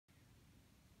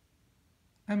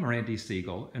I'm Randy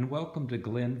Siegel, and welcome to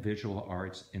Glynn Visual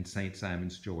Arts in St.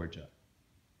 Simons, Georgia.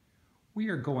 We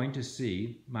are going to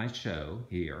see my show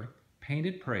here,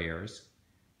 Painted Prayers,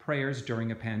 Prayers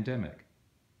During a Pandemic.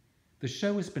 The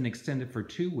show has been extended for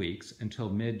 2 weeks until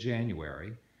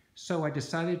mid-January, so I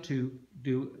decided to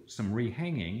do some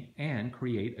rehanging and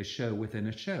create a show within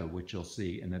a show, which you'll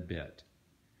see in a bit.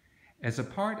 As a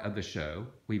part of the show,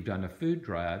 we've done a food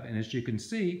drive, and as you can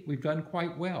see, we've done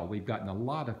quite well. We've gotten a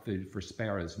lot of food for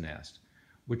Sparrow's Nest,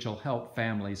 which will help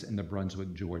families in the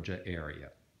Brunswick, Georgia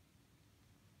area.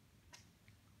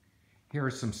 Here are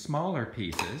some smaller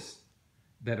pieces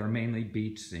that are mainly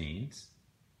beach scenes.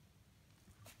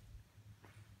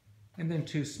 And then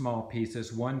 2 small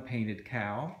pieces, one painted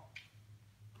cow,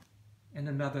 and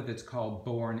another that's called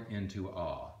Born into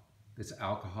Awe. That's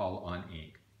alcohol on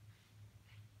ink.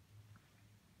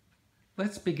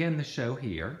 Let's begin the show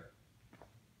here.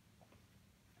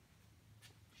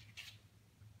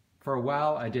 For a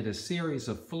while I did a series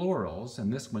of florals,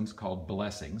 and this one's called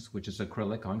Blessings, which is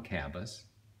acrylic on canvas.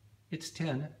 It's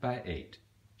 10 by 8.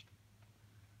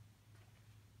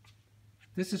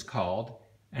 This is called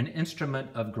An Instrument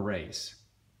of Grace,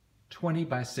 20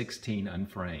 by 16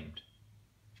 unframed.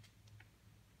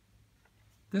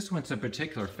 This one's a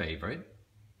particular favorite.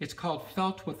 It's called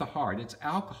Felt with the Heart. It's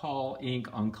alcohol ink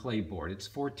on clayboard. It's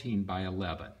 14 by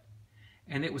 11.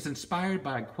 And it was inspired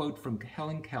by a quote from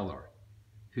Helen Keller,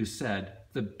 who said,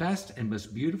 "The best and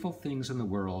most beautiful things in the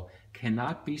world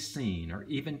cannot be seen or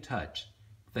even touched.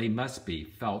 They must be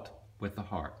felt with the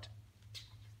heart."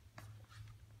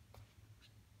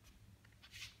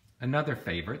 Another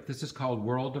favorite, this is called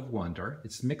World of Wonder.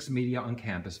 It's mixed media on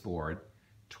canvas board,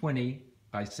 20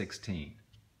 by 16.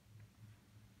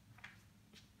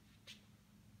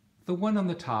 The one on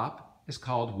the top is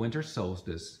called Winter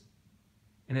Solstice,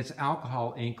 and it's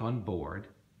alcohol ink on board.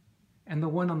 And the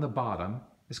one on the bottom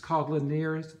is called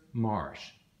Lanier's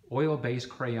Marsh, oil-based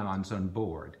crayons on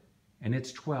board, and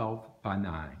it's 12 by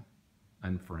 9,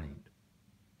 unframed.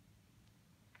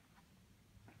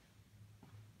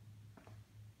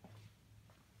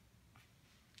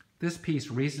 This piece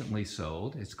recently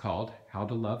sold. It's called How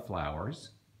to Love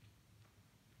Flowers.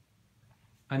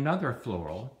 Another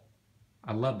floral,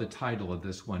 I love the title of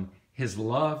this one, His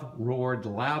Love Roared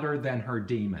Louder Than Her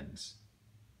Demons.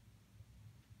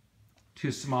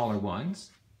 2 smaller ones,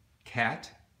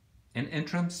 Cat and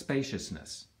Interim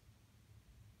Spaciousness.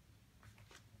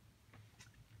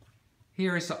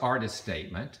 Here is the artist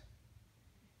statement,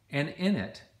 and in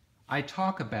it, I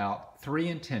talk about 3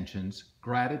 intentions: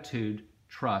 gratitude,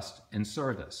 trust, and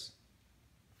service.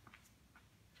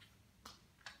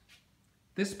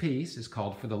 This piece is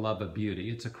called For the Love of Beauty.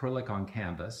 It's acrylic on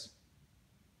canvas,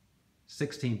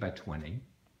 16 by 20.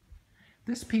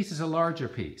 This piece is a larger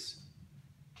piece.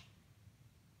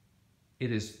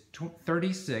 It is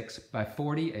 36 by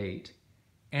 48,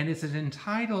 and it's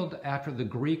entitled after the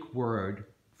Greek word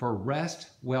for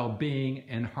rest, well-being,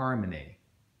 and harmony.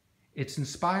 It's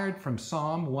inspired from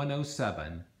Psalm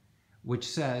 107, which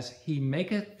says, "He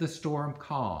maketh the storm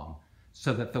calm,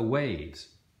 so that the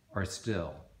waves are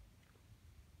still."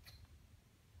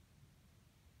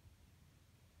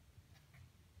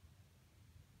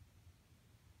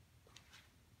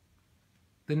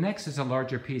 The next is a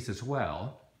larger piece as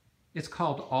well. It's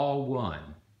called All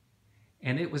One,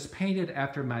 and it was painted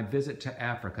after my visit to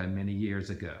Africa many years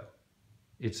ago.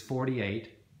 It's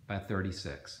 48 by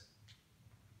 36.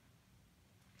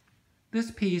 This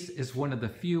piece is one of the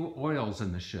few oils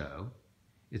in the show.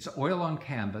 It's oil on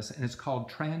canvas, and it's called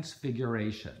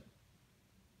Transfiguration.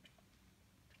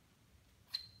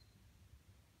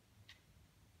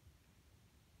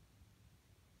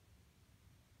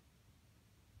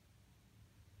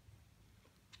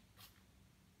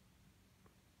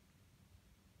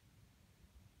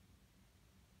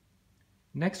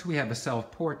 Next, we have a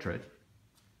self-portrait,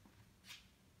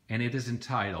 and it is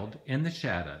entitled In the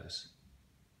Shadows.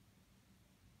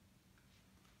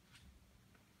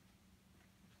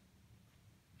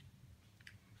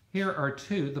 Here are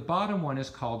 2. The bottom one is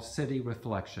called City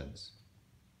Reflections.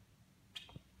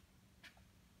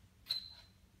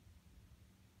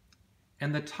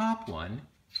 And the top one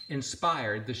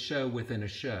inspired the show within a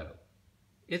show.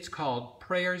 It's called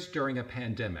Prayers During a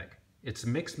Pandemic. It's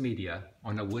mixed media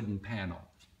on a wooden panel.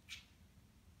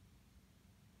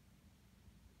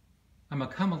 I'm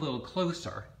going to come a little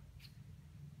closer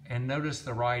and notice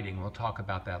the writing. We'll talk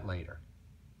about that later.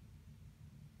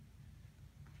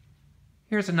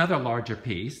 Here's another larger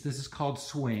piece. This is called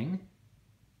Swing.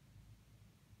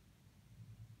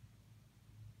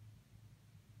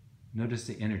 Notice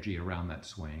the energy around that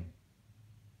swing.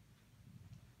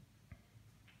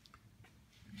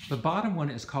 The bottom one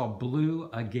is called Blue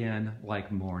Again Like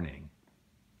Morning.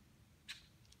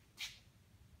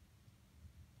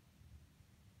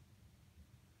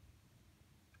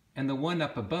 And the one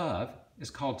up above is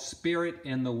called Spirit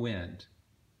in the Wind.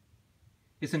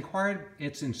 It's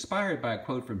inspired by a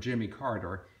quote from Jimmy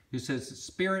Carter, who says,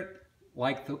 "Spirit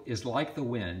is like the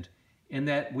wind, in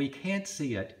that we can't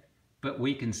see it, but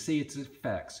we can see its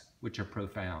effects, which are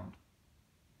profound."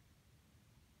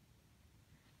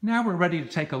 Now we're ready to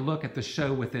take a look at the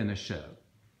show within a show.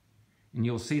 And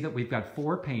you'll see that we've got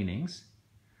 4 paintings.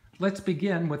 Let's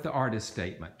begin with the artist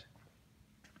statement.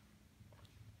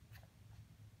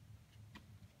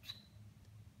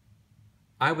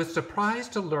 I was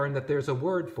surprised to learn that there's a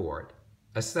word for it,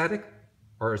 ascetic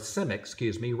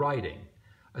writing.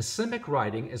 Ascemic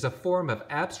writing is a form of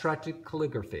abstracted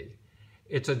calligraphy.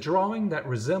 It's a drawing that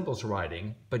resembles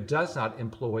writing, but does not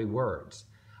employ words,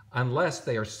 unless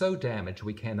they are so damaged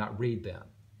we cannot read them.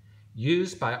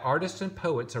 Used by artists and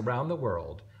poets around the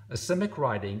world, ascemic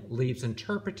writing leaves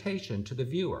interpretation to the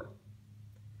viewer.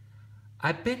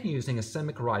 I've been using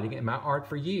ascemic writing in my art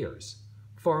for years.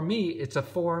 For me, it's a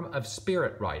form of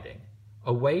spirit writing,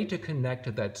 a way to connect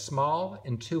to that small,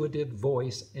 intuitive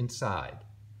voice inside,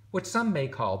 what some may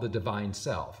call the divine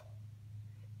self.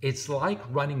 It's like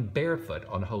running barefoot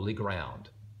on holy ground.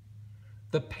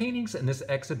 The paintings in this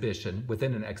exhibition,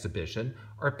 within an exhibition,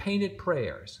 are painted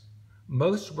prayers.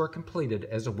 Most were completed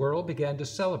as the world began to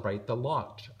celebrate the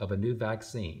launch of a new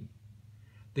vaccine.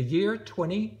 The year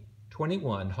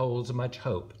 2021 holds much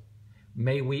hope.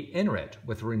 May we enter it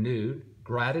with renewed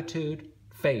gratitude,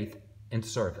 faith, and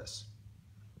service.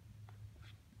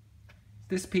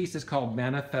 This piece is called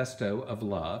Manifesto of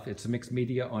Love. It's mixed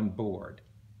media on board.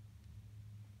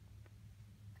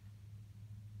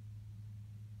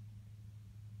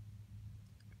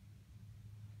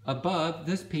 Above,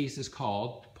 this piece is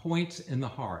called Points in the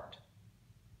Heart.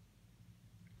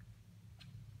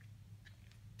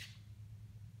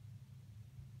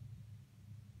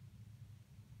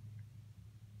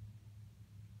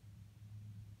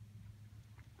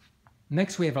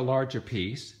 Next, we have a larger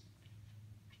piece.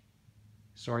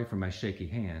 Sorry for my shaky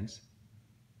hands.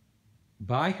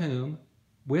 By whom,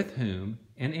 with whom,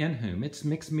 and in whom. It's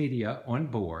mixed media on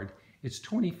board. It's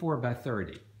 24 by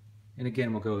 30. And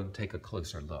again, we'll go and take a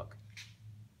closer look.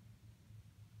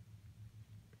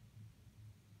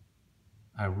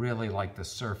 I really like the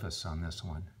surface on this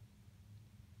one.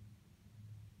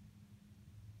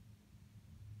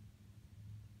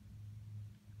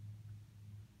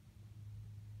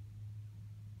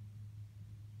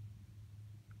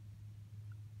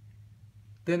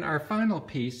 Then our final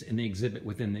piece in the exhibit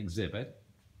within the exhibit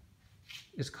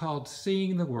is called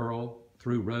Seeing the World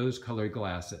Through Rose-Colored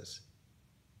Glasses.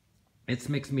 It's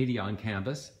mixed media on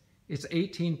canvas. It's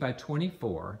 18 by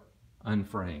 24,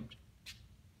 unframed.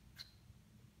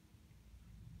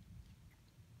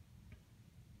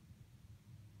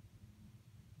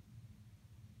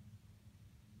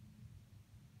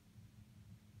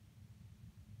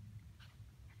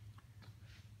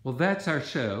 Well, that's our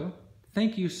show.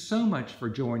 Thank you so much for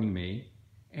joining me,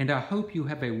 and I hope you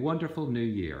have a wonderful new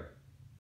year.